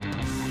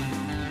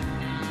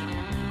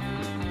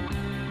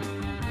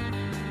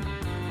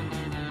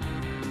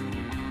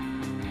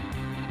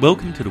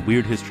Welcome to the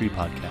Weird History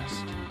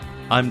Podcast.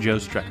 I'm Joe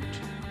Streckert.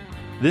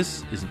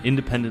 This is an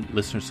independent,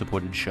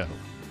 listener-supported show.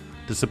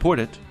 To support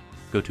it,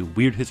 go to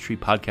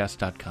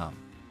weirdhistorypodcast.com.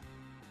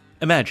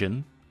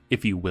 Imagine,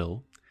 if you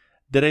will,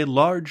 that a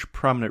large,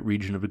 prominent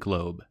region of the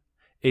globe,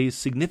 a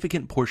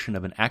significant portion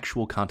of an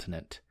actual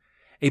continent,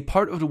 a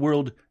part of the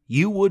world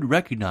you would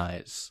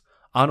recognize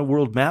on a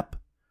world map,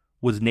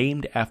 was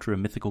named after a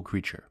mythical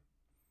creature.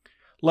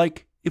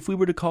 Like if we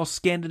were to call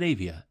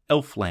Scandinavia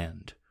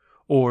Elfland,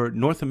 or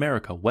North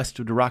America west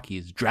of the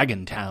Rockies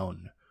Dragon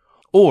Town,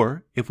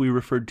 or if we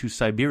referred to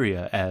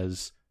Siberia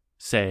as,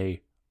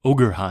 say,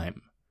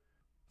 Ogreheim,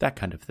 that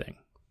kind of thing.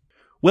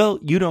 Well,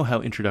 you know how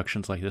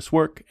introductions like this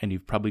work, and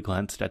you've probably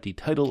glanced at the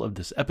title of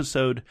this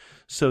episode,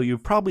 so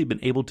you've probably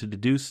been able to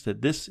deduce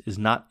that this is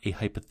not a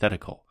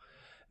hypothetical.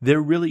 There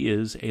really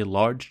is a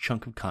large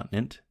chunk of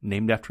continent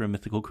named after a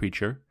mythical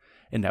creature,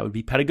 and that would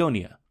be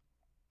Patagonia,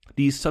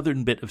 the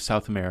southern bit of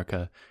South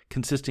America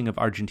consisting of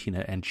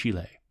Argentina and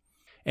Chile.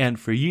 And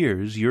for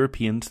years,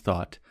 Europeans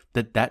thought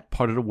that that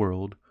part of the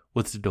world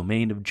was the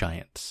domain of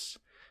giants.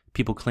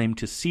 People claimed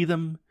to see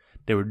them,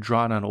 they were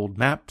drawn on old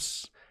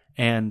maps,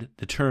 and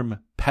the term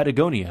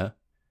Patagonia,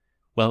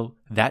 well,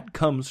 that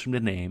comes from the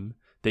name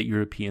that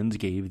Europeans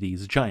gave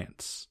these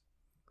giants.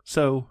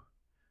 So,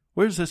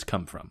 where does this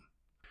come from?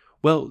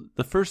 Well,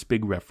 the first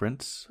big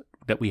reference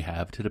that we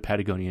have to the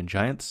Patagonian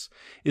giants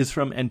is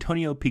from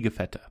Antonio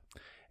Pigafetta,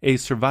 a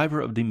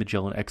survivor of the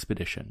Magellan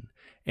expedition,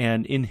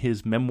 and in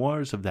his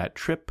memoirs of that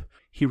trip,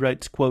 he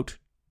writes, quote,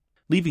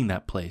 "Leaving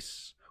that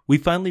place, we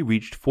finally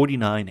reached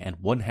 49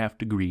 1/2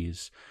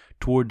 degrees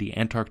toward the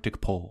Antarctic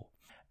pole.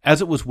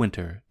 As it was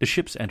winter, the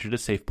ships entered a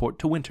safe port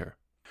to winter.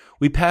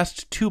 We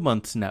passed 2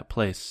 months in that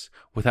place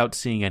without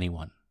seeing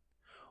anyone.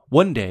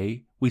 One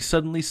day, we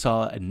suddenly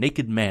saw a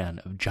naked man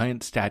of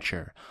giant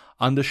stature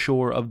on the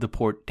shore of the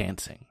port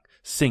dancing,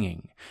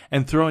 singing,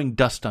 and throwing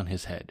dust on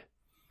his head.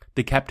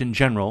 The Captain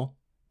General,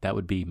 that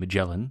would be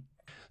Magellan,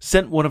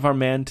 sent one of our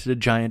men to the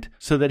giant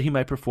so that he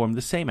might perform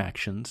the same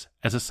actions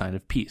as a sign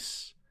of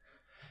peace.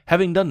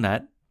 Having done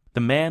that,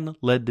 the man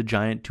led the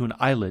giant to an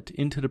islet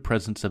into the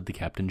presence of the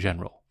Captain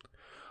General.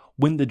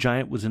 When the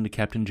giant was in the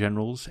Captain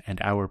General's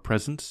and our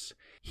presence,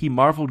 he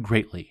marveled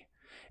greatly,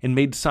 and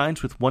made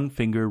signs with one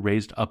finger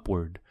raised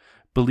upward,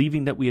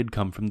 believing that we had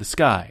come from the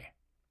sky.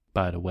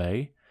 By the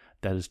way,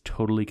 that is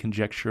totally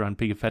conjecture on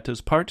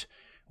Pigafetta's part,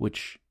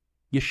 which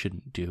you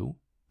shouldn't do,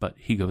 but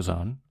he goes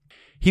on.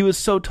 He was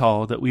so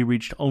tall that we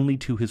reached only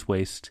to his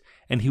waist,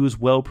 and he was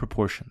well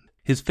proportioned.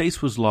 His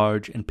face was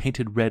large and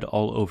painted red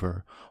all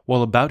over,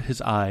 while about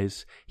his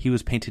eyes he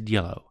was painted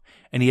yellow,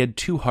 and he had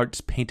 2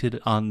 hearts painted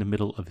on the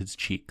middle of his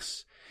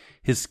cheeks.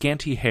 His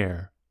scanty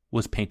hair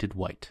was painted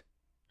white."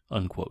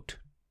 Unquote.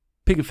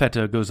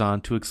 Pigafetta goes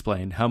on to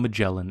explain how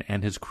Magellan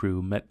and his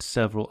crew met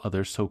several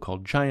other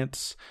so-called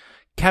giants,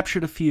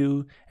 captured a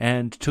few,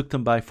 and took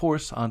them by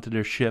force onto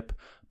their ship,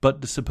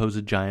 but the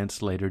supposed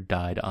giants later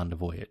died on the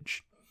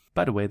voyage.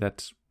 By the way,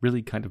 that's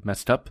really kind of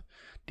messed up.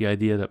 The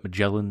idea that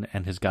Magellan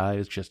and his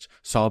guys just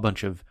saw a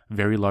bunch of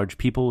very large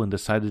people and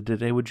decided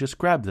that they would just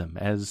grab them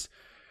as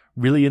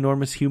really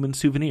enormous human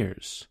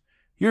souvenirs.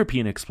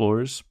 European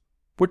explorers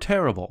were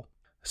terrible.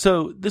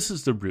 So this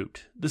is the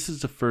root. This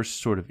is the first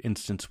sort of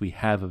instance we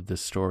have of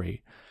this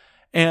story.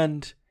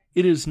 And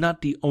it is not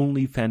the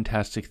only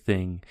fantastic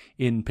thing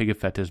in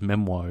Pigafetta's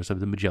memoirs of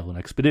the Magellan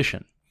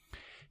expedition.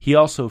 He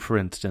also, for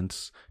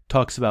instance,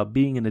 talks about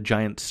being in a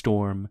giant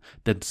storm,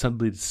 then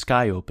suddenly the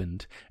sky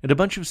opened, and a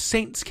bunch of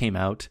saints came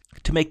out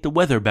to make the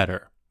weather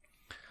better.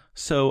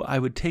 So I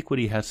would take what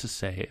he has to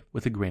say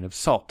with a grain of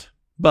salt.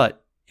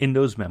 But in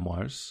those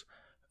memoirs,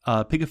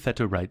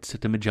 Pigafetta writes that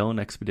the Magellan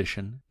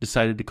expedition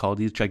decided to call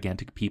these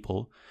gigantic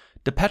people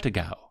the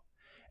Patagao,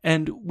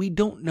 and we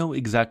don't know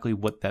exactly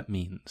what that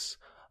means.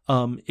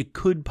 It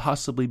could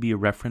possibly be a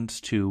reference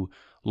to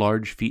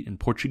large feet in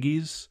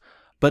Portuguese,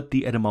 but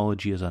the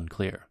etymology is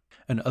unclear.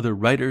 And other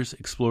writers,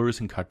 explorers,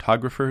 and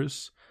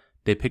cartographers,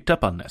 they picked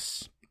up on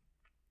this.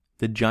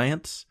 The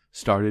giants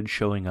started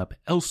showing up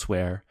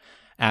elsewhere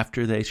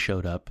after they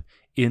showed up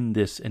in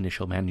this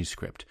initial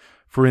manuscript.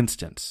 For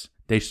instance,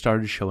 they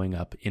started showing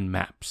up in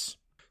maps.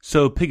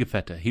 So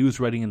Pigafetta, he was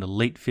writing in the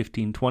late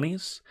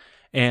 1520s,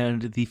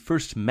 and the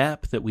first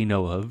map that we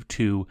know of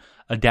to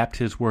adapt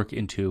his work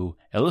into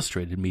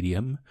illustrated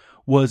medium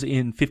was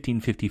in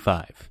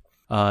 1555.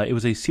 It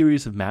was a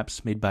series of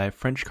maps made by a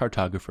French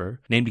cartographer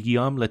named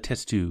Guillaume Le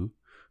Testu,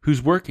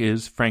 whose work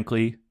is,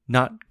 frankly,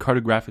 not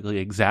cartographically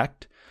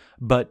exact,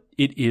 but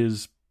it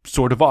is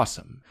sort of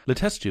awesome. Le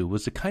Testu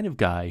was the kind of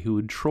guy who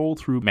would troll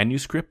through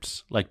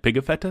manuscripts like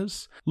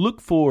Pigafetta's, look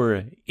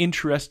for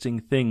interesting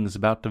things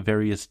about the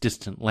various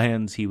distant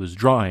lands he was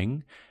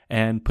drawing,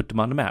 and put them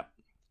on the map.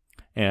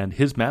 And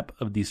his map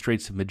of the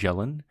Straits of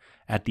Magellan,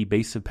 at the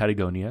base of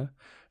Patagonia,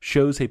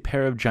 shows a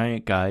pair of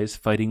giant guys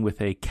fighting with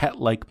a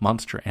cat-like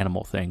monster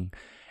animal thing,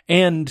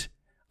 and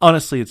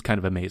honestly, it's kind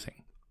of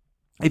amazing.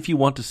 If you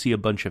want to see a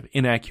bunch of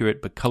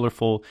inaccurate but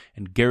colorful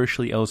and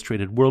garishly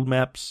illustrated world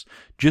maps,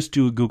 just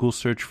do a Google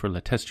search for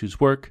Le Testu's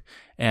work,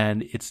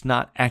 and it's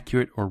not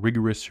accurate or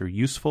rigorous or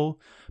useful,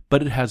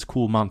 but it has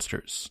cool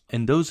monsters.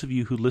 And those of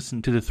you who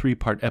listened to the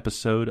 3-part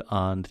episode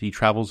on the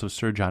travels of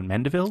Sir John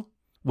Mandeville,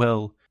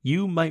 well,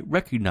 you might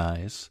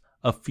recognize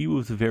a few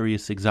of the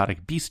various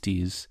exotic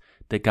beasties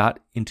that got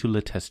into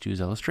Letestu's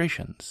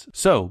illustrations.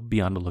 So be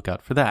on the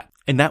lookout for that.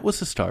 And that was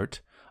the start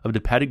of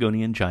the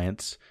Patagonian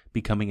giants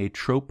becoming a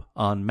trope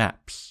on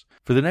maps.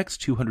 For the next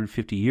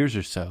 250 years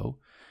or so,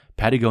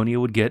 Patagonia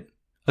would get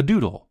a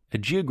doodle, a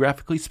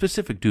geographically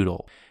specific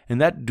doodle, and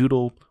that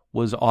doodle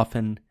was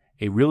often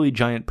a really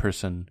giant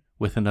person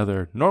with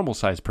another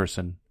normal-sized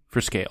person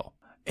for scale.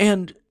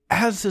 And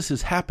as this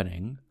is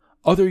happening,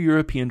 other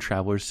European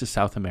travelers to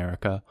South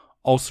America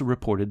also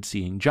reported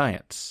seeing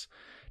giants.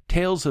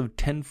 Tales of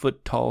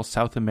 10-foot-tall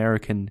South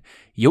American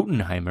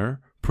Jotunheimer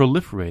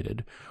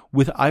proliferated,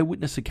 with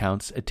eyewitness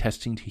accounts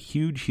attesting to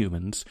huge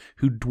humans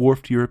who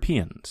dwarfed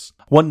Europeans.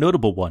 One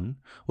notable one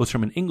was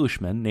from an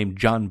Englishman named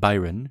John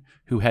Byron,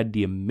 who had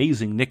the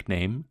amazing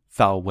nickname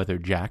Foul-Weather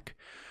Jack,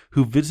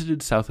 who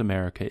visited South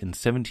America in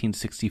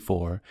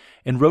 1764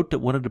 and wrote that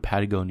one of the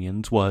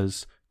Patagonians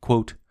was,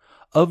 quote,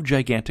 of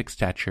gigantic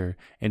stature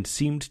and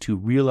seemed to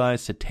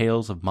realize the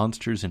tales of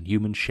monsters in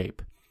human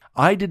shape.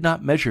 I did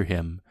not measure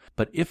him,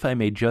 but if I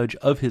may judge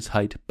of his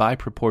height by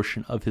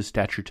proportion of his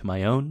stature to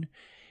my own,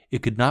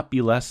 it could not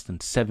be less than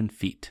 7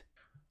 feet,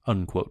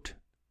 unquote.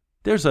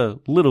 There's a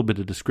little bit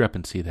of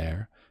discrepancy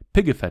there.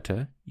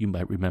 Pigafetta, you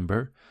might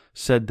remember,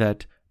 said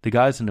that the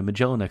guys in the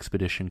Magellan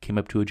expedition came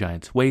up to a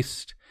giant's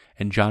waist,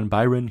 and John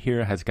Byron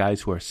here has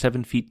guys who are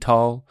 7 feet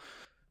tall.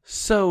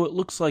 So it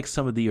looks like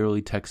some of the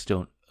early texts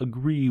don't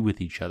agree with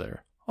each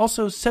other.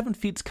 Also, 7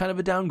 feet's kind of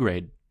a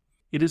downgrade.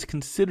 It is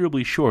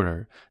considerably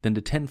shorter than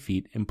the 10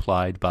 feet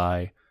implied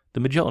by the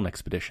Magellan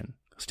expedition.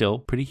 Still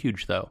pretty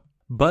huge, though.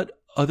 But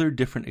other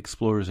different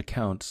explorers'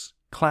 accounts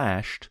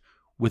clashed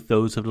with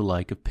those of the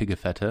like of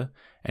Pigafetta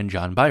and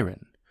John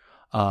Byron.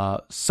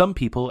 Some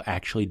people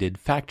actually did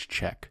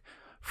fact-check.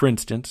 For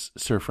instance,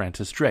 Sir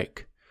Francis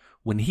Drake.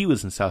 When he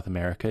was in South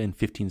America in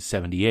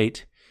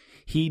 1578,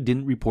 he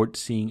didn't report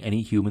seeing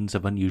any humans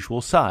of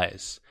unusual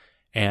size,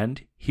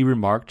 and he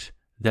remarked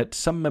that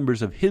some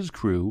members of his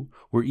crew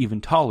were even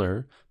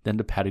taller than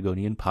the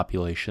Patagonian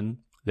population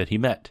that he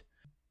met.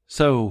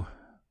 So,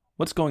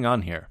 what's going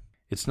on here?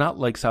 It's not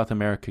like South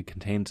America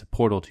contains a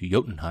portal to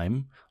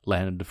Jotunheim,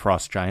 land of the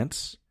frost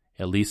giants,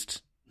 at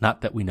least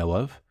not that we know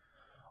of.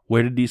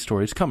 Where did these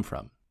stories come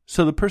from?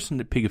 So the person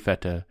that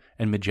Pigafetta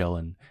and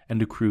Magellan and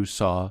the crew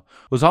saw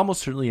was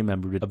almost certainly a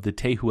member of the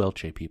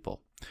Tehuelche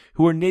people,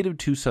 who are native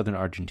to southern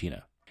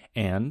Argentina.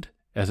 And,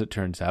 as it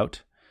turns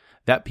out,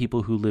 that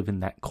people who live in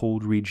that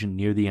cold region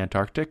near the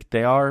Antarctic,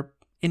 they are,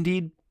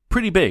 indeed,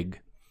 pretty big.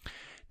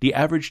 The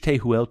average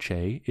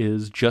Tehuelche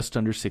is just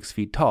under 6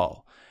 feet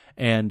tall,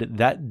 and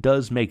that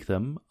does make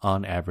them,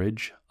 on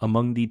average,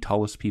 among the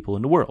tallest people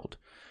in the world.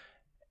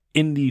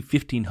 In the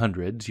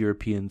 1500s,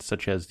 Europeans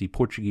such as the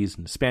Portuguese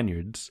and the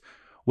Spaniards,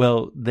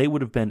 well, they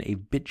would have been a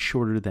bit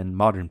shorter than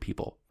modern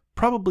people,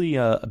 probably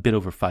a bit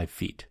over 5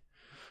 feet.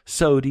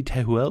 So the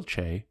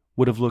Tehuelche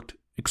would have looked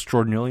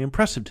extraordinarily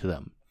impressive to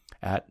them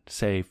at,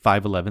 say,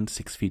 5'11",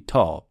 6 feet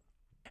tall.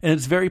 And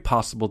it's very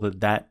possible that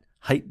that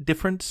height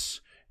difference,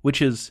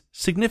 which is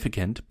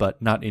significant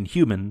but not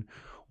inhuman,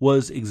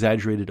 was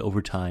exaggerated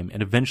over time,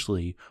 and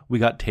eventually we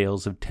got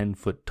tales of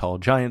 10-foot-tall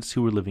giants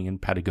who were living in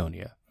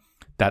Patagonia.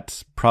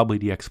 That's probably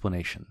the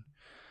explanation.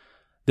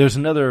 There's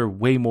another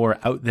way more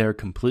out there,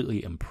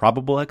 completely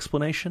improbable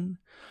explanation,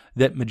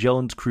 that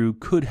Magellan's crew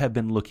could have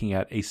been looking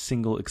at a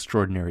single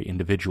extraordinary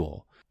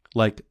individual,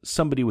 like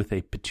somebody with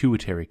a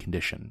pituitary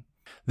condition.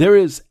 There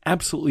is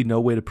absolutely no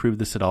way to prove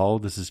this at all,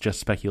 this is just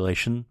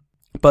speculation,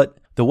 but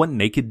the one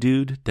naked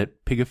dude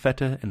that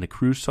Pigafetta and the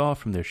crew saw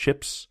from their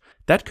ships,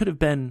 that could have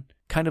been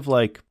kind of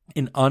like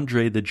an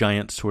Andre the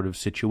Giant sort of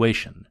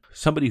situation.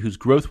 Somebody whose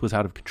growth was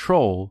out of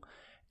control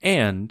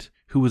and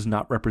who was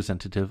not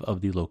representative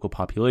of the local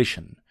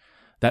population.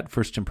 That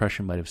first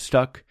impression might have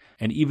stuck,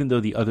 and even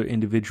though the other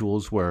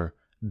individuals were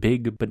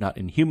big but not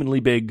inhumanly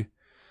big,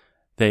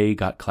 they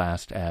got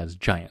classed as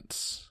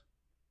giants.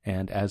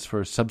 And as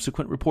for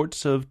subsequent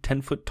reports of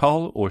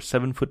 10-foot-tall or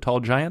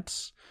 7-foot-tall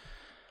giants,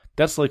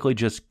 that's likely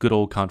just good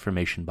old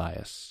confirmation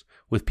bias,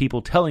 with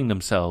people telling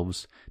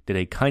themselves that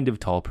a kind of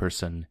tall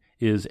person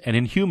is an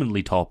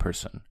inhumanly tall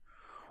person,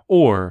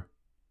 or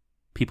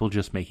people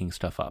just making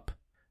stuff up.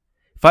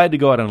 If I had to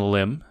go out on a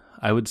limb,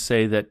 I would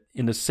say that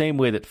in the same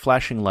way that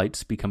flashing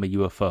lights become a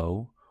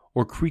UFO,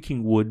 or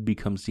creaking wood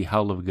becomes the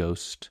howl of a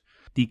ghost,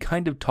 the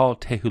kind of tall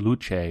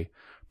Tehuelche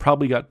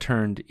probably got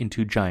turned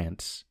into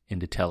giants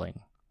into telling.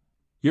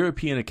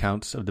 European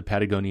accounts of the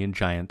Patagonian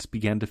giants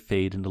began to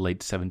fade in the late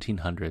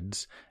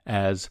 1700s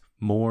as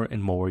more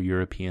and more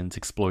Europeans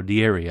explored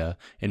the area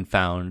and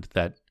found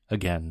that,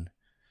 again,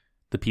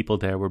 the people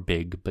there were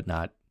big but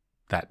not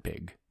that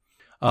big.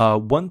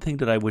 One thing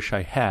that I wish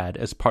I had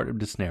as part of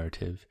this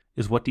narrative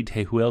is what the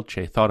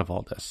Tehuelche thought of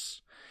all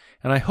this.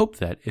 And I hope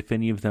that if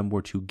any of them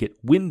were to get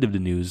wind of the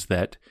news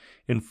that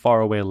in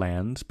faraway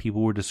lands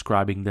people were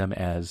describing them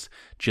as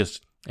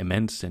just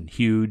immense and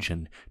huge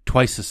and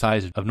twice the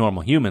size of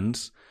normal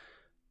humans,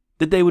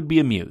 that they would be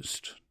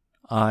amused.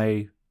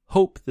 I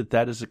hope that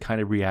that is the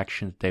kind of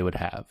reaction that they would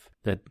have,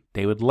 that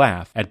they would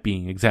laugh at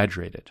being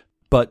exaggerated.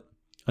 But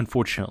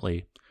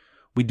unfortunately,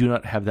 we do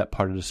not have that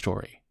part of the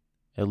story,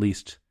 at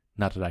least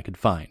not that I could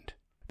find.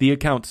 The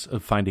accounts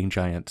of finding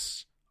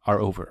giants are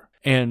over,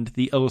 and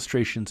the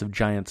illustrations of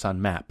giants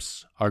on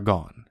maps are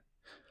gone.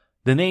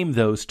 The name,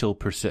 though, still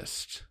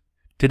persists.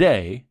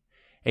 Today,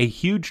 a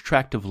huge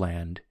tract of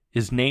land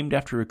is named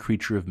after a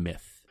creature of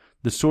myth,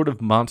 the sort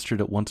of monster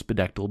that once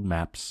bedecked old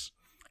maps,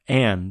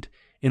 and,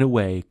 in a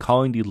way,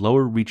 calling the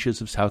lower reaches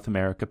of South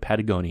America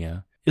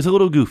Patagonia is a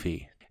little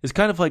goofy. It's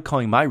kind of like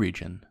calling my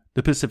region,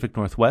 the Pacific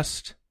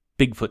Northwest,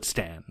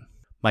 Bigfootstan.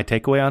 My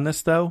takeaway on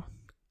this, though?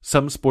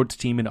 Some sports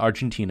team in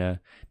Argentina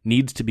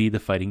needs to be the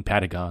Fighting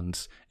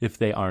Patagons, if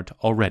they aren't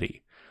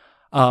already.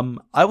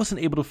 I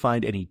wasn't able to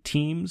find any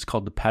teams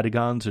called the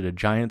Patagons or the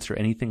Giants or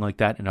anything like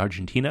that in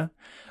Argentina,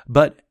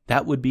 but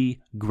that would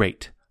be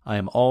great. I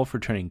am all for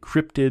turning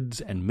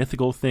cryptids and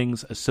mythical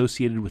things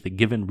associated with a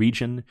given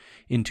region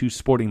into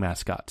sporting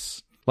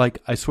mascots. Like,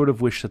 I sort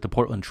of wish that the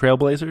Portland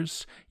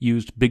Trailblazers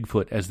used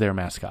Bigfoot as their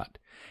mascot,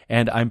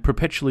 and I'm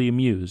perpetually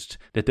amused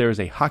that there is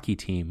a hockey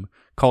team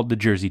called the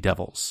Jersey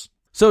Devils.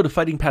 So the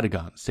Fighting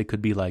Patagons, they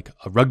could be like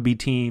a rugby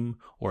team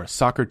or a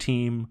soccer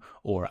team,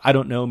 or I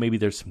don't know, maybe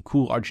there's some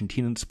cool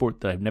Argentinian sport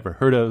that I've never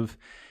heard of.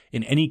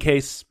 In any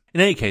case,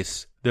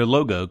 their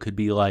logo could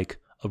be like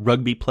a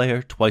rugby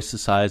player twice the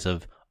size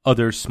of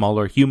other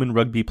smaller human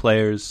rugby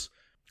players.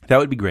 That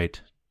would be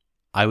great.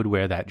 I would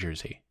wear that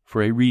jersey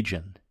for a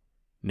region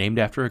named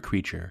after a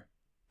creature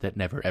that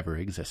never ever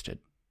existed.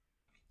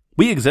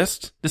 We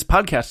exist, this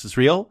podcast is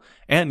real,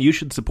 and you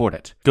should support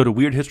it. Go to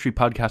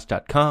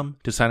weirdhistorypodcast.com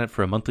to sign up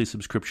for a monthly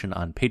subscription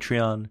on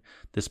Patreon.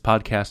 This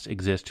podcast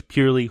exists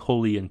purely,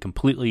 wholly, and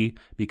completely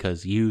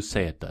because you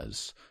say it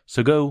does.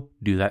 So go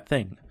do that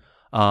thing.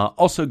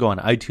 Also go on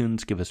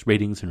iTunes, give us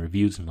ratings and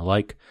reviews and the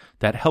like.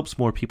 That helps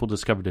more people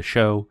discover the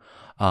show.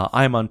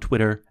 I am on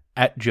Twitter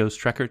at Joe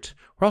Streckert.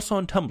 We're also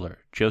on Tumblr,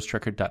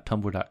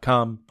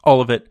 joestreckert.tumblr.com.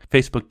 All of it,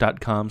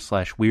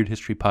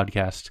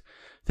 facebook.com/weirdhistorypodcast.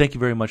 Thank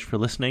you very much for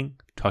listening.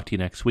 Talk to you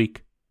next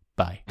week.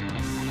 Bye.